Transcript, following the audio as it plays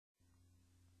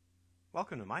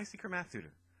Welcome to My Secret Math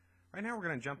Tutor. Right now we're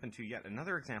going to jump into yet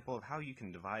another example of how you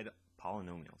can divide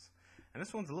polynomials. And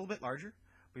this one's a little bit larger,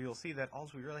 but you'll see that all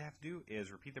we really have to do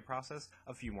is repeat the process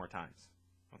a few more times.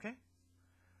 Okay?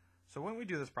 So when we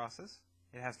do this process,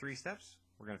 it has 3 steps.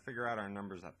 We're going to figure out our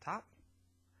numbers up top.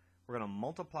 We're going to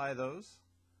multiply those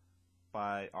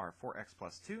by our 4x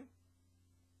plus 2.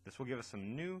 This will give us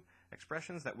some new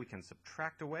expressions that we can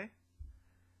subtract away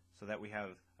so that we have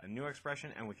a new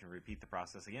expression and we can repeat the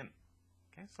process again.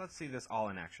 Okay, so let's see this all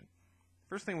in action.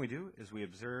 First thing we do is we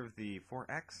observe the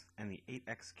 4x and the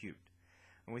 8x cubed.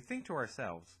 And we think to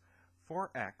ourselves,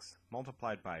 4x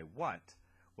multiplied by what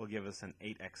will give us an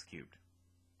 8x cubed?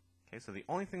 Okay, so the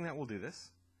only thing that will do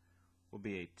this will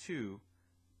be a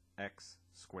 2x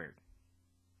squared.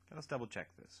 Okay, let's double check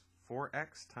this.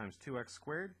 4x times 2x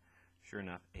squared, sure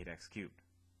enough, 8x cubed.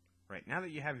 Right, now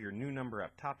that you have your new number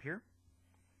up top here,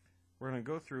 we're going to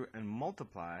go through and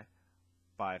multiply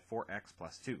by 4x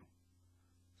plus 2.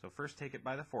 So first take it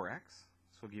by the 4x.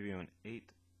 This will give you an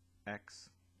 8x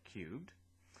cubed.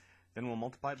 Then we'll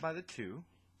multiply it by the 2,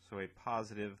 so a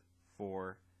positive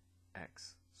 4x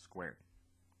squared.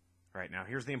 All right, now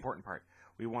here's the important part.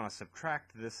 We want to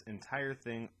subtract this entire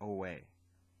thing away.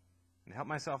 And to help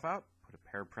myself out, put a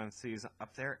pair of parentheses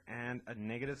up there and a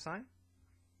negative sign.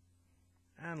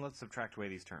 And let's subtract away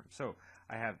these terms. So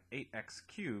I have 8x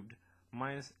cubed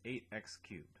minus 8x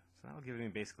cubed. So that'll give me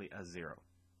basically a 0.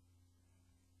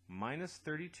 Minus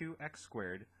 32x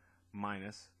squared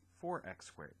minus 4x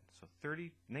squared. So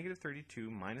negative 32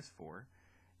 minus 4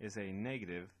 is a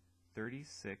negative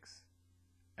 36x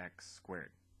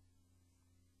squared.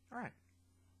 Alright,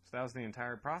 so that was the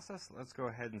entire process. Let's go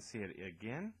ahead and see it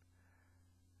again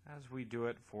as we do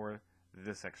it for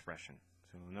this expression.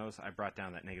 So notice I brought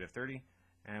down that negative 30,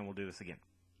 and we'll do this again.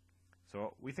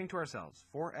 So we think to ourselves,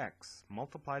 4x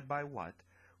multiplied by what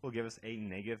will give us a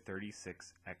negative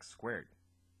 36x squared?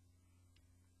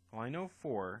 Well, I know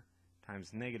 4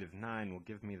 times negative 9 will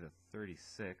give me the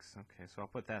 36. Okay, so I'll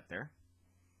put that there.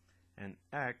 And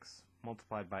x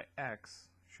multiplied by x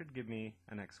should give me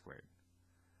an x squared.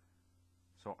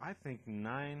 So I think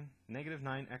negative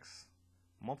 9x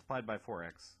multiplied by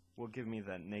 4x will give me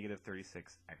the negative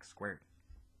 36x squared.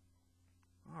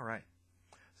 All right.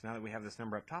 So now that we have this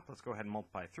number up top, let's go ahead and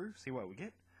multiply through, see what we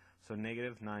get. So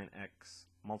negative 9x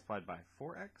multiplied by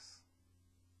 4x,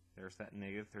 there's that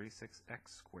negative 36x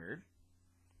squared.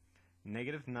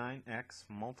 Negative 9x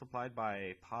multiplied by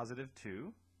a positive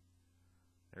 2,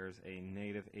 there's a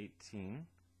negative 18x.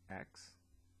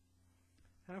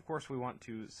 And of course we want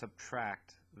to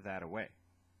subtract that away.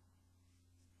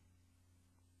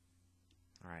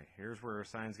 Alright, here's where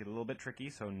signs get a little bit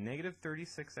tricky. So negative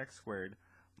 36x squared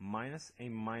minus a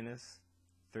minus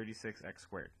 36x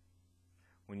squared.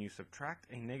 When you subtract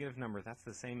a negative number, that's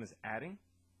the same as adding.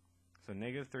 So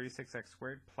negative 36x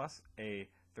squared plus a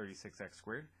 36x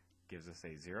squared gives us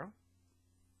a 0.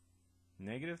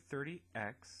 Negative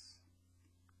 30x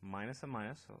minus a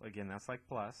minus, so again that's like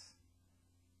plus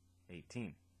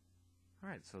 18.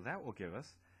 Alright, so that will give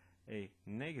us a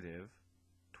negative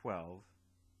 12x.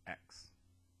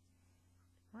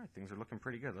 Alright, things are looking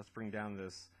pretty good. Let's bring down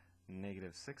this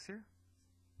negative 6 here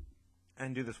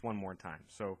and do this one more time.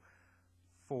 So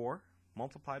 4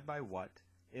 multiplied by what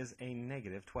is a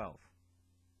negative 12?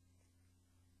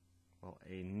 Well,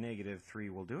 a negative 3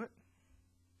 will do it.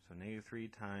 So negative 3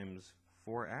 times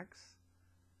 4x,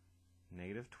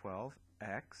 negative 12x.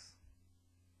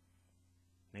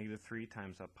 Negative 3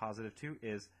 times a positive 2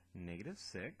 is negative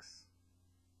 6.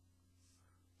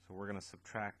 So we're going to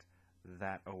subtract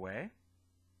that away.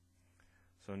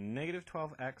 So negative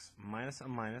 12x minus a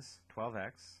minus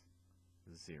 12x,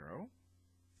 0.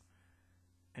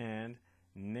 And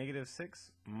negative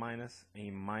 6 minus a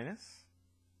minus,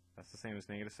 that's the same as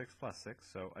negative 6 plus 6,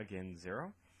 so again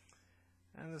 0.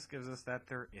 And this gives us that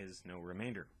there is no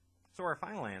remainder. So our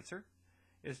final answer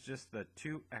is just the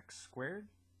 2x squared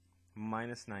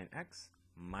minus 9x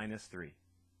minus 3.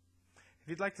 If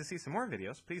you'd like to see some more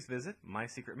videos, please visit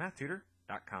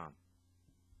mysecretmathtutor.com.